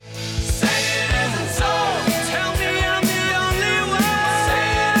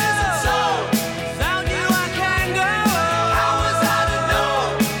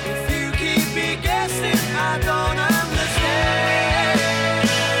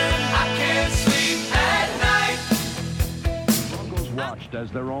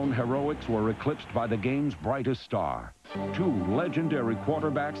as their own heroics were eclipsed by the game's brightest star. Two legendary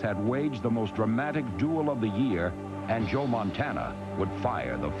quarterbacks had waged the most dramatic duel of the year, and Joe Montana would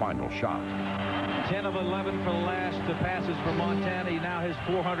fire the final shot. 10 of 11 for the last passes for Montana. He now has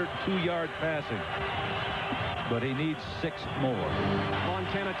 402-yard passing. But he needs 6 more.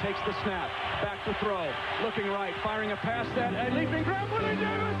 Montana takes the snap, back to throw, looking right, firing a pass that, a leaping grab, Willie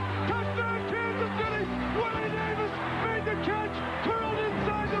Davis, touchdown Kansas City, Willie Davis made the catch, curled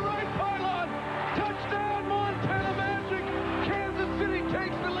inside the right pylon, touchdown Montana Magic, Kansas City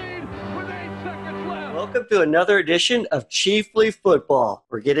takes the lead with 8 seconds left. Welcome to another edition of Chiefly Football.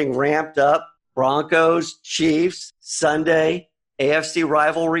 We're getting ramped up, Broncos, Chiefs, Sunday, AFC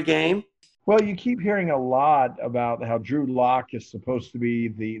rivalry game. Well, you keep hearing a lot about how Drew Lock is supposed to be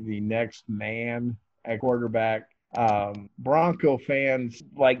the next man at quarterback. Bronco fans,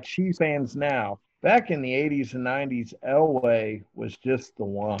 like Chiefs fans now, back in the 80s and 90s, Elway was just the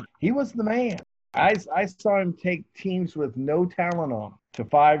one. He was the man. I saw him take teams with no talent on to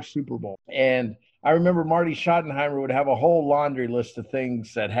 5 Super Bowls. And I remember Marty Schottenheimer would have a whole laundry list of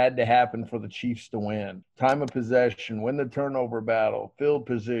things that had to happen for the Chiefs to win. Time of possession, win the turnover battle, field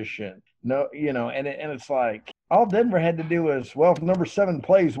position. No, and it's like all Denver had to do is, well, if number 7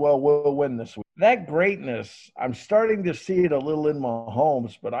 plays well, we'll win this week. That greatness, I'm starting to see it a little in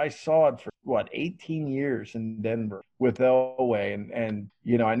Mahomes, but I saw it for, 18 years in Denver with Elway. And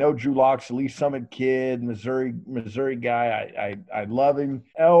I know Drew Lock's a Lee Summit kid, Missouri guy. I love him.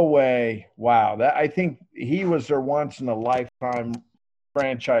 Elway, wow. I think he was their once-in-a-lifetime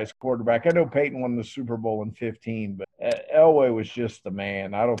franchise quarterback. I know Peyton won the Super Bowl in 15, but Elway was just the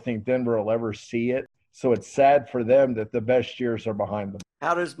man. I don't think Denver will ever see it. So it's sad for them that the best years are behind them.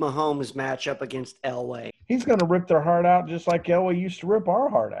 How does Mahomes match up against Elway? He's going to rip their heart out just like Elway used to rip our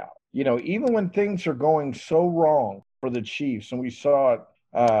heart out. Even when things are going so wrong for the Chiefs, and we saw it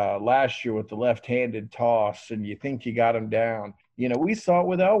last year with the left-handed toss, and you think you got him down. We saw it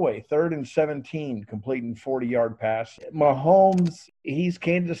with Elway, 3rd and 17, completing 40-yard pass. Mahomes, he's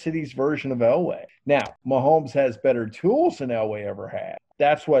Kansas City's version of Elway. Now, Mahomes has better tools than Elway ever had.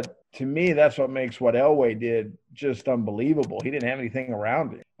 That's what makes what Elway did just unbelievable. He didn't have anything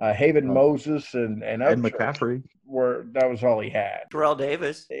around him. Haven Moses and McCaffrey. That was all he had. Terrell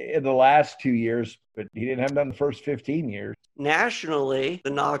Davis. In the last 2 years, but he didn't have that in the first 15 years. Nationally, the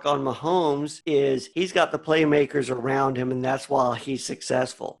knock on Mahomes is he's got the playmakers around him, and that's why he's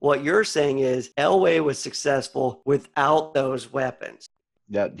successful. What you're saying is Elway was successful without those weapons.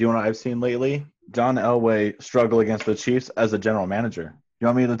 Yeah, do you know what I've seen lately? John Elway struggle against the Chiefs as a general manager. You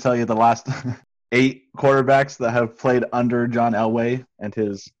want me to tell you the last 8 quarterbacks that have played under John Elway and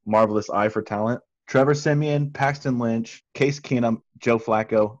his marvelous eye for talent? Trevor Siemian, Paxton Lynch, Case Keenum, Joe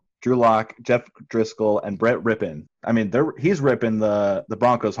Flacco, Drew Lock, Jeff Driscoll, and Brett Rippon. I mean, he's ripping the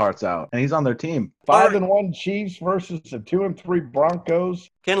Broncos' hearts out, and he's on their team. 5-1 Chiefs versus the 2-3 Broncos.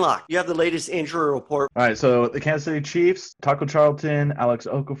 Ken Lock, you have the latest injury report. All right, so the Kansas City Chiefs, Taco Charlton, Alex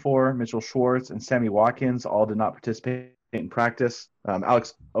Okafor, Mitchell Schwartz, and Sammy Watkins all did not participate in practice.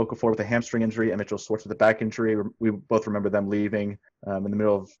 Alex Okafor with a hamstring injury and Mitchell Schwartz with a back injury. We both remember them leaving in the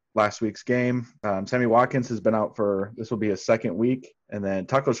middle of last week's game. Sammy Watkins has been out this will be his 2nd week. And then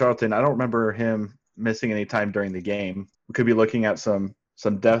Taco Charlton, I don't remember him missing any time during the game. We could be looking at some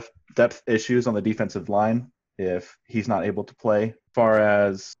depth issues on the defensive line if he's not able to play. As far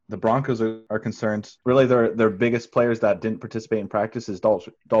as the Broncos are concerned, really their biggest players that didn't participate in practice is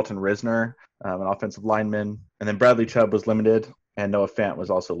Dalton Risner, an offensive lineman, and then Bradley Chubb was limited, and Noah Fant was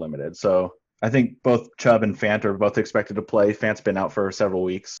also limited. So I think both Chubb and Fant are both expected to play. Fant's been out for several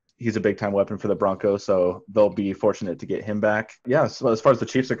weeks. He's a big-time weapon for the Broncos, so they'll be fortunate to get him back. Yeah, so as far as the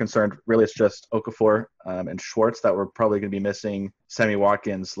Chiefs are concerned, really it's just Okafor and Schwartz that we're probably going to be missing. Sammy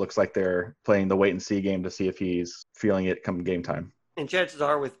Watkins looks like they're playing the wait-and-see game to see if he's feeling it come game time. And chances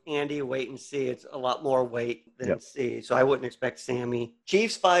are with Andy, wait and see. It's a lot more wait than see. So I wouldn't expect Sammy.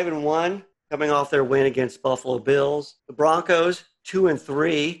 Chiefs 5-1, coming off their win against Buffalo Bills. The Broncos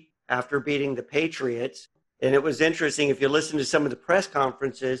 2-3 after beating the Patriots. And it was interesting, if you listen to some of the press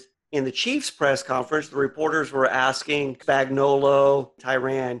conferences, in the Chiefs press conference, the reporters were asking Spagnuolo,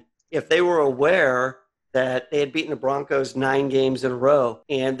 Tyrann, if they were aware that they had beaten the Broncos 9 games in a row,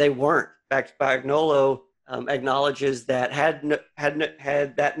 and they weren't. In fact, Spagnuolo acknowledges that had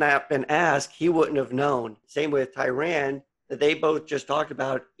that not been asked, he wouldn't have known. Same with Tyrann, that they both just talked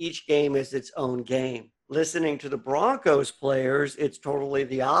about each game is its own game. Listening to the Broncos players, it's totally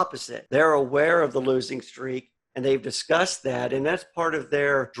the opposite. They're aware of the losing streak, and they've discussed that, and that's part of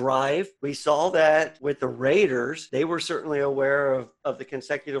their drive. We saw that with the Raiders. They were certainly aware of the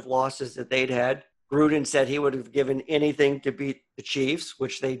consecutive losses that they'd had. Gruden said he would have given anything to beat the Chiefs,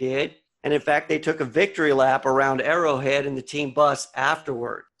 which they did. And in fact, they took a victory lap around Arrowhead in the team bus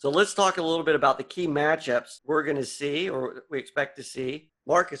afterward. So let's talk a little bit about the key matchups we're going to see or we expect to see.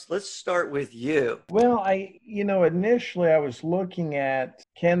 Marcus, let's start with you. Well, initially I was looking at,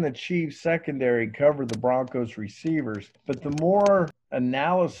 can the Chiefs secondary cover the Broncos receivers? But the more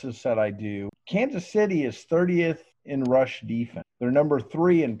analysis that I do, Kansas City is 30th in rush defense. They're number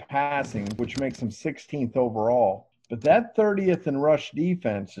 3 in passing, which makes them 16th overall. But that 30th in rush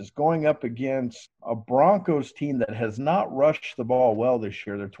defense is going up against a Broncos team that has not rushed the ball well this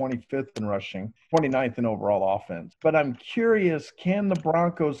year. They're 25th in rushing, 29th in overall offense. But I'm curious, can the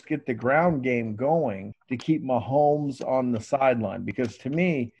Broncos get the ground game going to keep Mahomes on the sideline? Because to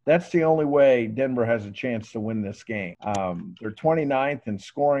me, that's the only way Denver has a chance to win this game. They're 29th in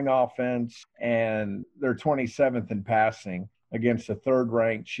scoring offense, and they're 27th in passing against a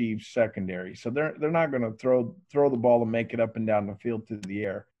third-ranked Chiefs secondary. So they're not going to throw the ball and make it up and down the field through the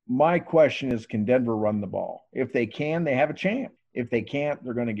air. My question is, can Denver run the ball? If they can, they have a chance. If they can't,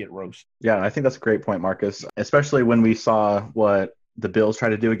 they're going to get roasted. Yeah, I think that's a great point, Marcus, especially when we saw what the Bills try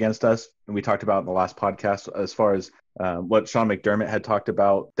to do against us. And we talked about in the last podcast as far as what Sean McDermott had talked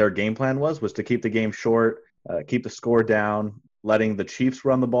about their game plan was to keep the game short, keep the score down, letting the Chiefs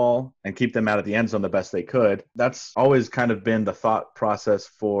run the ball and keep them out of the end zone the best they could. That's always kind of been the thought process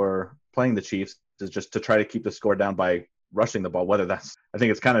for playing the Chiefs, is just to try to keep the score down by rushing the ball, I think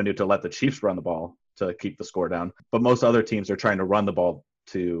it's kind of new to let the Chiefs run the ball to keep the score down. But most other teams are trying to run the ball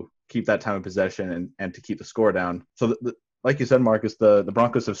to keep that time of possession and to keep the score down. So like you said, Marcus, the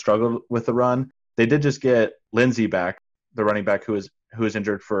Broncos have struggled with the run. They did just get Lindsey back, the running back who was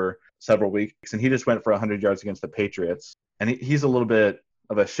injured for several weeks, and he just went for 100 yards against the Patriots. And he's a little bit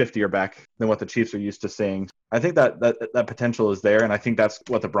of a shiftier back than what the Chiefs are used to seeing. I think that potential is there, and I think that's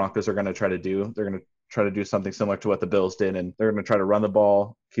what the Broncos are going to try to do. They're going to try to do something similar to what the Bills did, and they're going to try to run the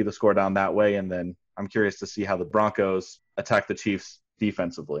ball, keep the score down that way, and then I'm curious to see how the Broncos attack the Chiefs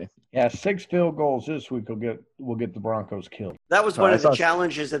defensively. Yeah, 6 field goals this week will get the Broncos killed. That was one of the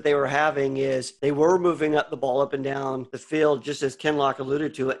challenges that they were having, is they were moving up the ball up and down the field, just as Ken Lock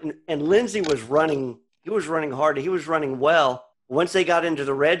alluded to it. And Lindsey was running. He was running hard. He was running well. Once they got into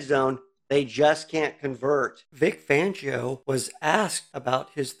the red zone, they just can't convert. Vic Fangio was asked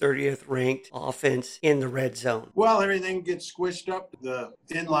about his 30th ranked offense in the red zone. Well, everything gets squished up. The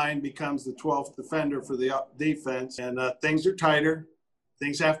inline becomes the 12th defender for the defense, and things are tighter.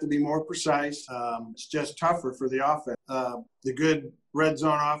 Things have to be more precise. It's just tougher for the offense. The good red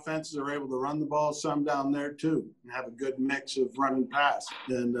zone offenses are able to run the ball some down there too, and have a good mix of run and pass.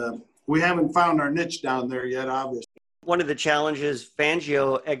 And we haven't found our niche down there yet, obviously. One of the challenges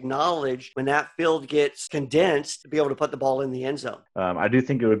Fangio acknowledged, when that field gets condensed, to be able to put the ball in the end zone. I do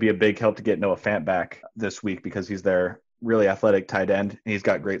think it would be a big help to get Noah Fant back this week, because he's their really athletic tight end. And he's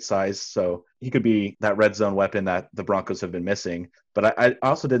got great size, so he could be that red zone weapon that the Broncos have been missing. But I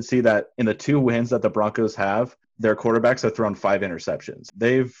also did see that in the 2 wins that the Broncos have, their quarterbacks have thrown 5 interceptions.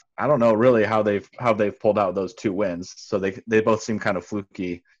 I don't know really how they've pulled out those 2 wins. So they both seem kind of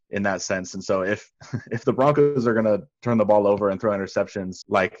fluky in that sense. And so if the Broncos are going to turn the ball over and throw interceptions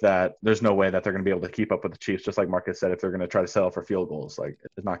like that, there's no way that they're going to be able to keep up with the Chiefs. Just like Marcus said, if they're going to try to settle for field goals, like,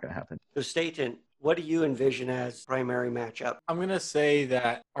 it's not going to happen. So Staten, what do you envision as primary matchup? I'm going to say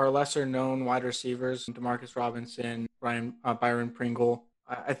that our lesser known wide receivers, DeMarcus Robinson, Byron Pringle,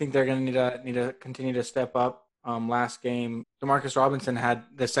 I think they're going to need to continue to step up. Last game, DeMarcus Robinson had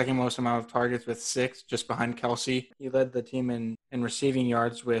the second most amount of targets with 6, just behind Kelsey. He led the team in receiving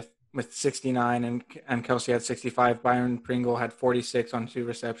yards with 69, and Kelsey had 65. Byron Pringle had 46 on 2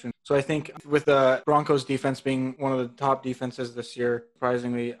 receptions. So I think with the Broncos defense being one of the top defenses this year,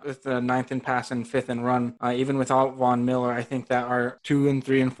 surprisingly, with the 9th in pass and 5th in run, even without Von Miller, I think that our 2 and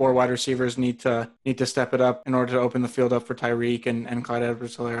 3 and 4 wide receivers need to step it up in order to open the field up for Tyreek and Clyde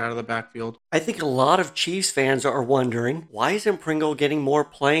Edwards-Helaire out of the backfield. I think a lot of Chiefs fans are wondering, why isn't Pringle getting more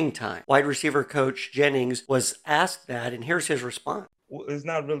playing time? Wide receiver coach Jennings was asked that, and here's his response. Well, it's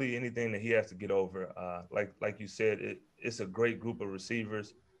not really anything that he has to get over. Like you said, it's a great group of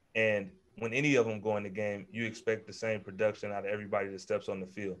receivers. And when any of them go in the game, you expect the same production out of everybody that steps on the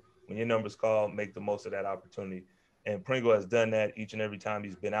field. When your number's called, make the most of that opportunity. And Pringle has done that each and every time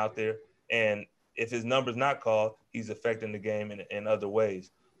he's been out there. And if his number's not called, he's affecting the game in other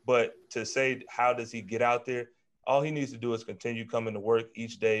ways. But to say, how does he get out there? All he needs to do is continue coming to work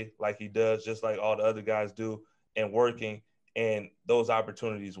each day like he does, just like all the other guys do, and working, and those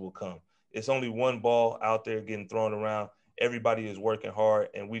opportunities will come. It's only one ball out there getting thrown around everybody is working hard,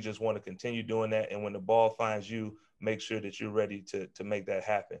 and we just want to continue doing that. And when the ball finds you, make sure that you're ready to make that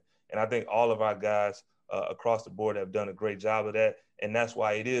happen. And I think all of our guys across the board have done a great job of that. And that's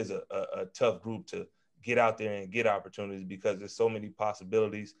why it is a tough group to get out there and get opportunities, because there's so many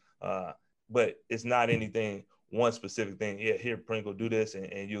possibilities. But it's not anything, one specific thing. Yeah, here, Pringle, do this,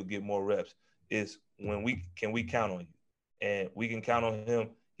 and you'll get more reps. It's when we count on you, and we can count on him.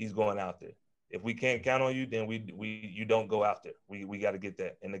 He's going out there. If we can't count on you, then you don't go out there. We got to get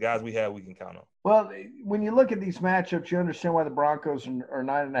that. And the guys we have, we can count on. Well, when you look at these matchups, you understand why the Broncos are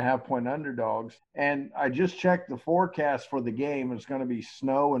 9.5-point underdogs. And I just checked the forecast for the game. It's going to be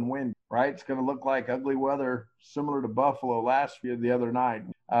snow and wind, right? It's going to look like ugly weather, similar to Buffalo the other night.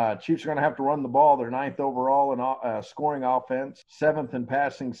 Chiefs are going to have to run the ball. They're 9th overall in scoring offense, 7th in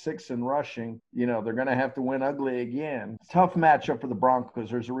passing, 6th in rushing. You know, they're going to have to win ugly again. Tough matchup for the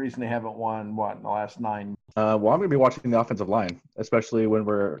Broncos. There's a reason they haven't won, in the last 9. Well, I'm going to be watching the offensive line, especially when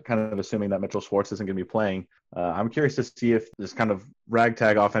we're kind of assuming that Mitchell Schwartz isn't going to be playing. I'm curious to see if this kind of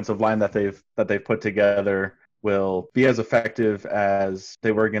ragtag offensive line that they've put together will be as effective as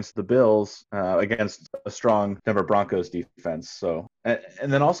they were against the Bills, against a strong Denver Broncos defense. So,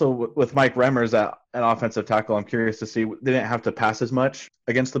 and then also with Mike Remmers at offensive tackle, I'm curious to see, they didn't have to pass as much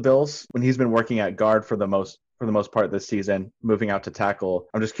against the Bills when he's been working at guard for the most part this season, moving out to tackle.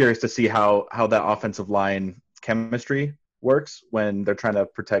 I'm just curious to see how that offensive line chemistry works when they're trying to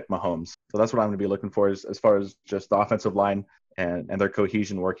protect Mahomes. So that's what I'm going to be looking for, as far as just the offensive line and their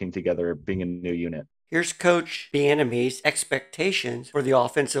cohesion working together, being a new unit. Here's Coach Bieniemy's expectations for the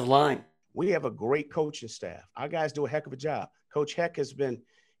offensive line. We have a great coaching staff. Our guys do a heck of a job. Coach Heck he's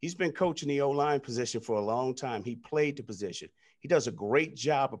been coaching the O-line position for a long time. He played the position. He does a great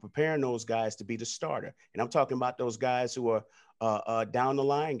job of preparing those guys to be the starter. And I'm talking about those guys who are down the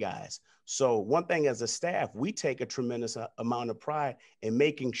line guys. So one thing, as a staff, we take a tremendous amount of pride in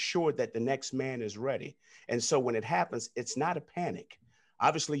making sure that the next man is ready. And so when it happens, it's not a panic.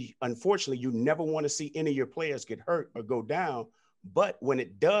 Obviously, unfortunately, you never want to see any of your players get hurt or go down. But when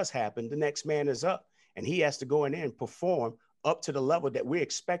it does happen, the next man is up, and he has to go in there and perform up to the level that we're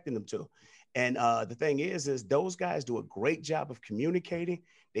expecting them to. And the thing is those guys do a great job of communicating.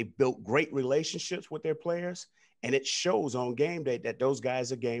 They built great relationships with their players, and it shows on game day that those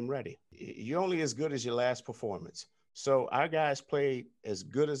guys are game ready. You're only as good as your last performance. So our guys played as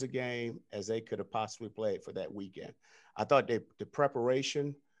good as a game as they could have possibly played for that weekend. I thought the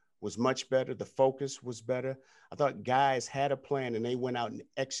preparation was much better. The focus was better. I thought guys had a plan, and they went out and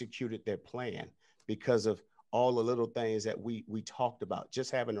executed their plan because of all the little things that we talked about,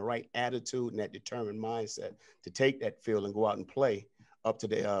 just having the right attitude and that determined mindset to take that field and go out and play up to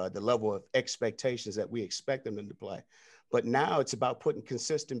the level of expectations that we expect them to play. But now it's about putting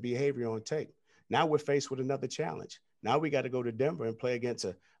consistent behavior on tape. Now we're faced with another challenge. Now we got to go to Denver and play against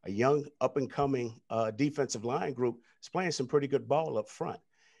a young up-and-coming defensive line group that's playing some pretty good ball up front.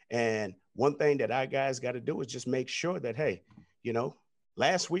 And one thing that our guys got to do is just make sure that, hey,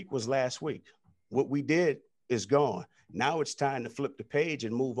 last week was last week. What we did is gone. Now it's time to flip the page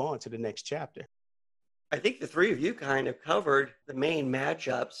and move on to the next chapter. I think the three of you kind of covered the main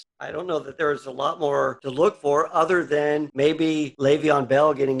matchups. I don't know that there's a lot more to look for other than maybe Le'Veon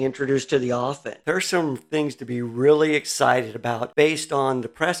Bell getting introduced to the offense. There's some things to be really excited about based on the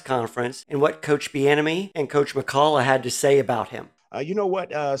press conference and what Coach Bieniemy and Coach McCullough had to say about him. You know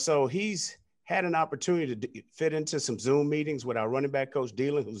what? So he's had an opportunity to fit into some Zoom meetings with our running back coach,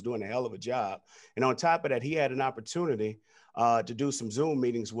 Dealin, who's doing a hell of a job. And on top of that, he had an opportunity to do some Zoom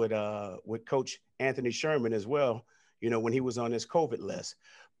meetings with Coach Anthony Sherman as well, when he was on his COVID list.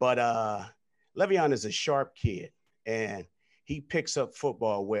 But Le'Veon is a sharp kid, and he picks up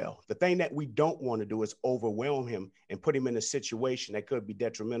football well. The thing that we don't want to do is overwhelm him and put him in a situation that could be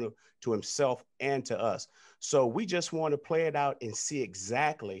detrimental to himself and to us. So we just want to play it out and see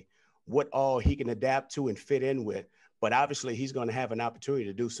exactly what all he can adapt to and fit in with. But obviously he's going to have an opportunity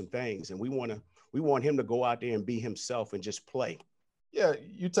to do some things, and we want him to go out there and be himself and just play. Yeah,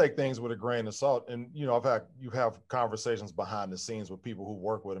 you take things with a grain of salt, and you have conversations behind the scenes with people who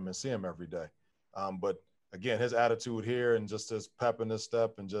work with him and see him every day. But again, his attitude here and just his pep in his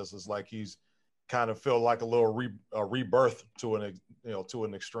step, and just is like he's kind of feel like a little rebirth to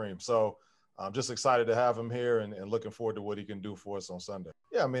an extreme. So I'm just excited to have him here and looking forward to what he can do for us on Sunday.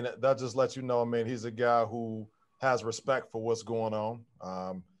 Yeah, I mean, that just lets you know, he's a guy who has respect for what's going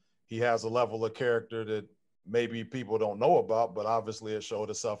on. He has a level of character that maybe people don't know about, but obviously it showed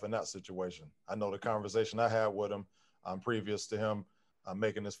itself in that situation. I know the conversation I had with him previous to him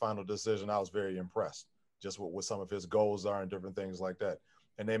making his final decision, I was very impressed just with what some of his goals are and different things like that.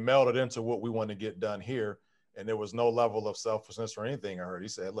 And they melded into what we want to get done here And there was no level of selfishness or anything I heard. He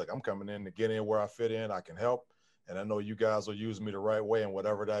said, look, I'm coming in to get in where I fit in. I can help. And I know you guys will use me the right way, and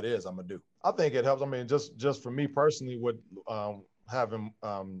whatever that is, I'm going to do. I think it helps. I mean, just for me personally, with having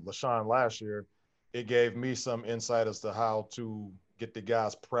LaShawn last year, it gave me some insight as to how to get the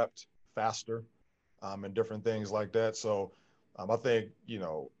guys prepped faster and different things like that. So I think,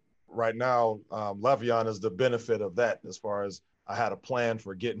 right now, Le'Veon is the benefit of that, as far as I had a plan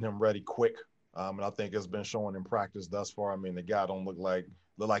for getting him ready quick. And I think it's been showing in practice thus far. I mean, the guy don't look like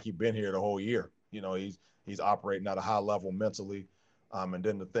he's been here the whole year. He's operating at a high level mentally. And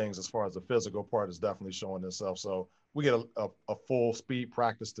then the things as far as the physical part is definitely showing itself. So we get a full speed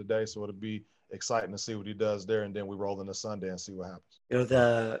practice today. So it'll be exciting to see what he does there. And then we roll into Sunday and see what happens.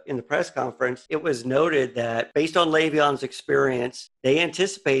 In the press conference, it was noted that based on Le'Veon's experience, they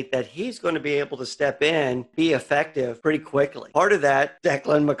anticipate that he's going to be able to step in, be effective pretty quickly. Part of that,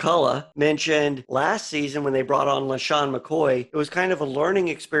 Declan McCullough mentioned last season when they brought on LaShawn McCoy, it was kind of a learning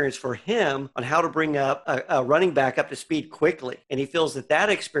experience for him on how to bring up a running back up to speed quickly. And he feels that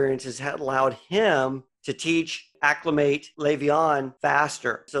experience has allowed him to acclimate Le'Veon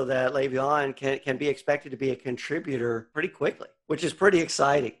faster so that Le'Veon can be expected to be a contributor pretty quickly, which is pretty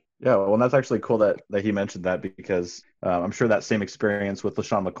exciting. Yeah, well, and that's actually cool that he mentioned that, because I'm sure that same experience with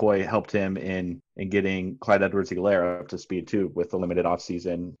LaShawn McCoy helped him in getting Clyde Edwards-Helaire up to speed too, with the limited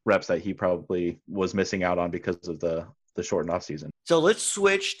offseason reps that he probably was missing out on because of the shortened offseason. So let's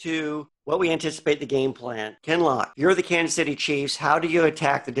switch to what we anticipate the game plan. Ken Locke, you're the Kansas City Chiefs. How do you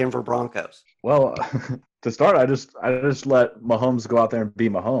attack the Denver Broncos? Well, to start, I just let Mahomes go out there and be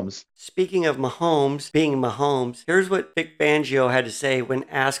Mahomes. Speaking of Mahomes being Mahomes, here's what Vic Fangio had to say when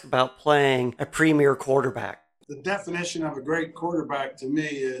asked about playing a premier quarterback. The definition of a great quarterback to me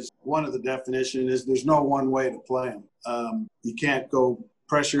is, one of the definitions is there's no one way to play him. You can't go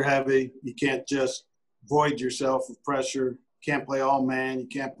pressure heavy. You can't just void yourself of pressure. You can't play all man. You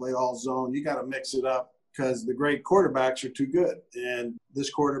can't play all zone. You got to mix it up, because the great quarterbacks are too good. And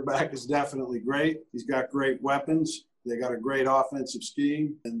this quarterback is definitely great. He's got great weapons. They got a great offensive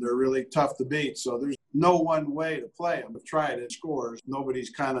scheme, and they're really tough to beat. So there's no one way to play them. I've tried it, scores.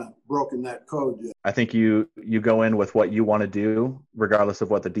 Nobody's kind of broken that code yet. I think you go in with what you want to do, regardless of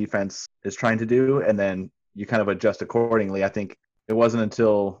what the defense is trying to do, and then you kind of adjust accordingly. I think it wasn't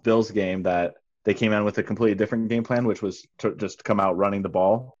until Bills game that they came in with a completely different game plan, which was to just come out running the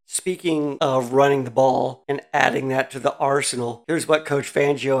ball. Speaking of running the ball and adding that to the arsenal, here's what Coach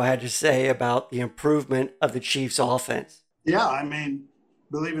Fangio had to say about the improvement of the Chiefs' offense. Yeah, I mean,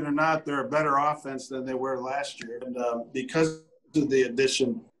 believe it or not, they're a better offense than they were last year. And because of the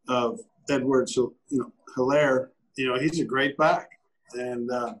addition of Edwards-Helaire, he's a great back.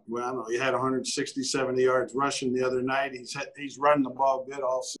 And, I don't know, he had 160, 70 yards rushing the other night. He's running the ball good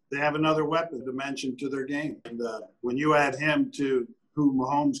also. They have another weapon dimension to their game. And when you add him to who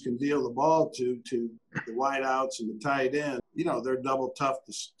Mahomes can deal the ball to the wideouts and the tight end, they're double tough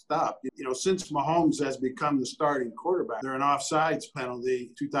to stop. Since Mahomes has become the starting quarterback, they're an offsides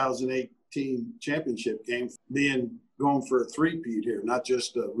penalty 2018 championship game going for a three-peat here, not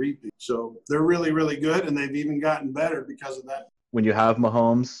just a repeat. So they're really, really good, and they've even gotten better because of that. When you have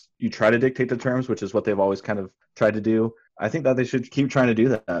Mahomes, you try to dictate the terms, which is what they've always kind of tried to do. I think that they should keep trying to do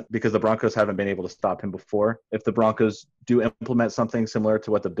that, because the Broncos haven't been able to stop him before. If the Broncos do implement something similar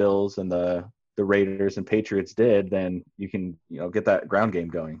to what the Bills and the Raiders and Patriots did, then you can get that ground game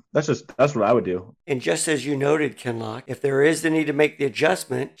going. That's what I would do. And just as you noted, Ken Locke, if there is the need to make the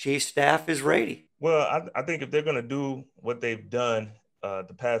adjustment, Chief staff is ready. Well, I think if they're going to do what they've done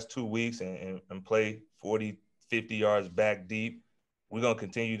the past 2 weeks and play 40, 50 yards back deep, we're going to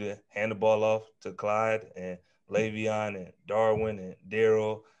continue to hand the ball off to Clyde and Le'Veon and Darwin and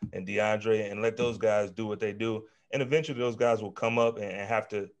Daryl and DeAndre, and let those guys do what they do. And eventually those guys will come up and have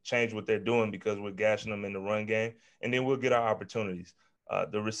to change what they're doing, because we're gashing them in the run game, and then we'll get our opportunities.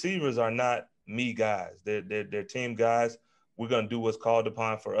 The receivers are not me guys. They're team guys. We're going to do what's called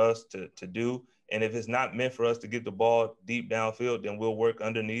upon for us to do. And if it's not meant for us to get the ball deep downfield, then we'll work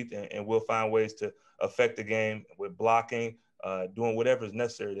underneath and we'll find ways to affect the game with blocking, doing whatever is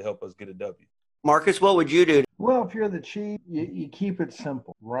necessary to help us get a W. Marcus, what would you do? Well, if you're the Chiefs, you keep it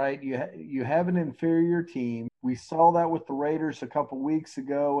simple, right? You have an inferior team. We saw that with the Raiders a couple weeks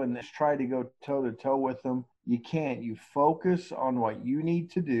ago, and just tried to go toe-to-toe with them. You can't. You focus on what you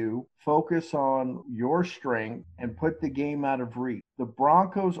need to do, focus on your strength, and put the game out of reach. The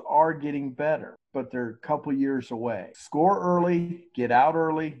Broncos are getting better, but they're a couple years away. Score early, get out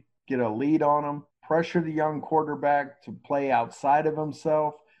early, get a lead on them, pressure the young quarterback to play outside of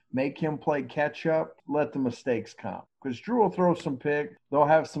himself. make him play catch up, let the mistakes come. Because Drew will throw some picks. They'll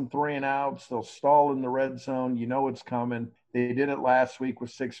have some 3-and-outs. They'll stall in the red zone. You know it's coming. They did it last week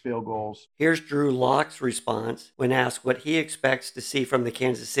with 6 field goals. Here's Drew Lock's response when asked what he expects to see from the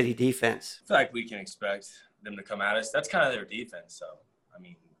Kansas City defense. I feel like we can expect them to come at us. That's kind of their defense. So, I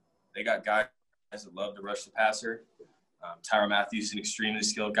mean, they got guys that love to rush the passer. Tyrann Mathieu is an extremely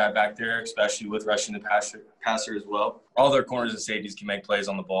skilled guy back there, especially with rushing the passer as well. All their corners and safeties can make plays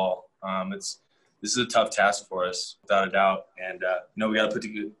on the ball. This is a tough task for us, without a doubt. And, we got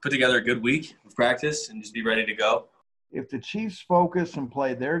to put together a good week of practice and just be ready to go. If the Chiefs focus and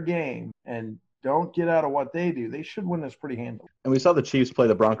play their game and don't get out of what they do, they should win this pretty handily. And we saw the Chiefs play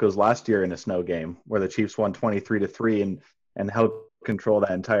the Broncos last year in a snow game where the Chiefs won 23-3 and held control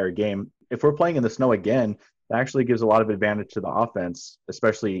that entire game. If we're playing in the snow again, that actually gives a lot of advantage to the offense,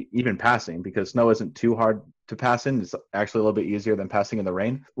 especially even passing, because snow isn't too hard to pass in. It's actually a little bit easier than passing in the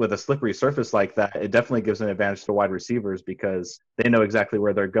rain. With a slippery surface like that, it definitely gives an advantage to wide receivers because they know exactly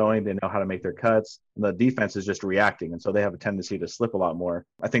where they're going. They know how to make their cuts. And the defense is just reacting. And so they have a tendency to slip a lot more.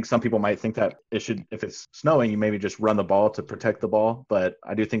 I think some people might think that if it's snowing, you maybe just run the ball to protect the ball. But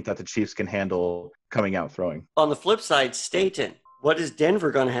I do think that the Chiefs can handle coming out throwing. On the flip side, Staten, what is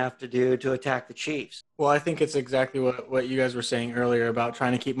Denver going to have to do to attack the Chiefs? Well, I think it's exactly what you guys were saying earlier about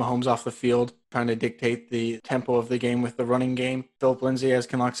trying to keep Mahomes off the field, trying to dictate the tempo of the game with the running game. Philip Lindsay, as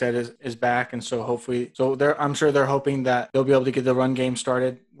Kinlock said, is back, and so hopefully, I'm sure they're hoping that they'll be able to get the run game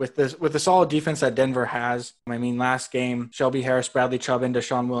started with the solid defense that Denver has. I mean, last game, Shelby Harris, Bradley Chubb, and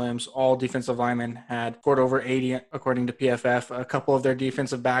Deshaun Williams, all defensive linemen had scored over 80 according to PFF. A couple of their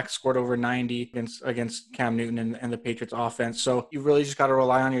defensive backs scored over 90 against Cam Newton and the Patriots offense. So you really just got to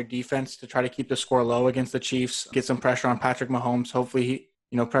rely on your defense to try to keep the score low against the Chiefs, get some pressure on Patrick Mahomes. Hopefully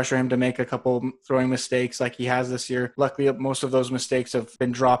pressure him to make a couple throwing mistakes like he has this year. Luckily, most of those mistakes have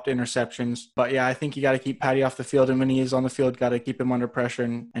been dropped interceptions. But yeah, I think you got to keep Patty off the field. And when he is on the field, got to keep him under pressure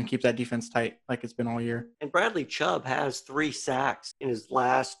and keep that defense tight like it's been all year. And Bradley Chubb has 3 sacks in his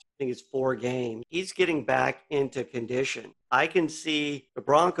last, I think it's 4 games. He's getting back into condition. I can see the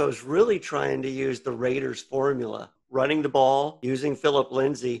Broncos really trying to use the Raiders formula, running the ball, using Philip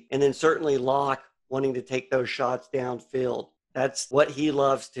Lindsay, and then certainly Locke wanting to take those shots downfield. That's what he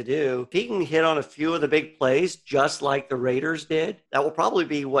loves to do. If he can hit on a few of the big plays, just like the Raiders did, that will probably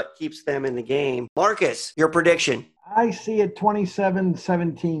be what keeps them in the game. Marcus, your prediction. I see it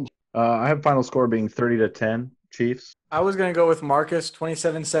 27-17. I have final score being 30-10 Chiefs. I was going to go with Marcus,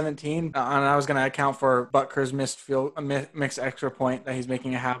 27-17, and I was going to account for Butker's mixed extra point that he's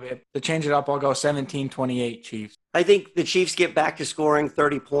making a habit. To change it up, I'll go 17-28 Chiefs. I think the Chiefs get back to scoring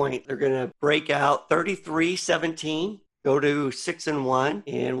 30 points. They're going to break out 33-17. Go to 6-1,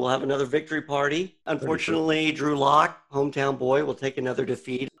 and we'll have another victory party. Unfortunately, Drew Lock, hometown boy, will take another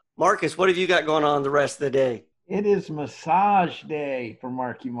defeat. Marcus, what have you got going on the rest of the day? It is massage day for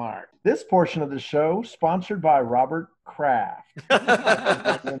Marky Mark. This portion of the show sponsored by Robert Kraft.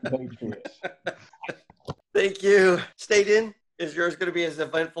 Thank you. Staten, is yours going to be as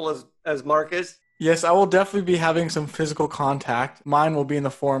eventful as Marcus? Yes, I will definitely be having some physical contact. Mine will be in the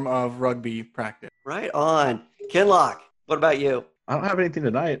form of rugby practice. Right on. Kinlock, what about you? I don't have anything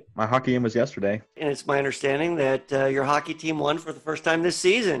tonight. My hockey game was yesterday. And it's my understanding that your hockey team won for the first time this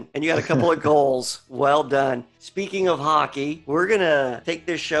season. And you got a couple of goals. Well done. Speaking of hockey, we're going to take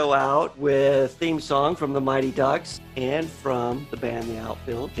this show out with theme song from the Mighty Ducks and from the band The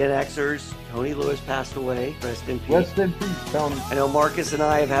Outfield. Gen Xers, Tony Lewis passed away. Rest in peace. Rest in peace, Tony. I know Marcus and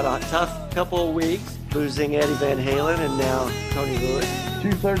I have had a tough couple of weeks losing Eddie Van Halen and now Tony Lewis.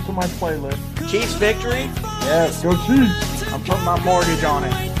 2/3 of my playlist. Chiefs victory? Yes, go Chiefs. I'm putting my mortgage on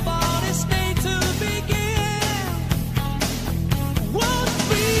it.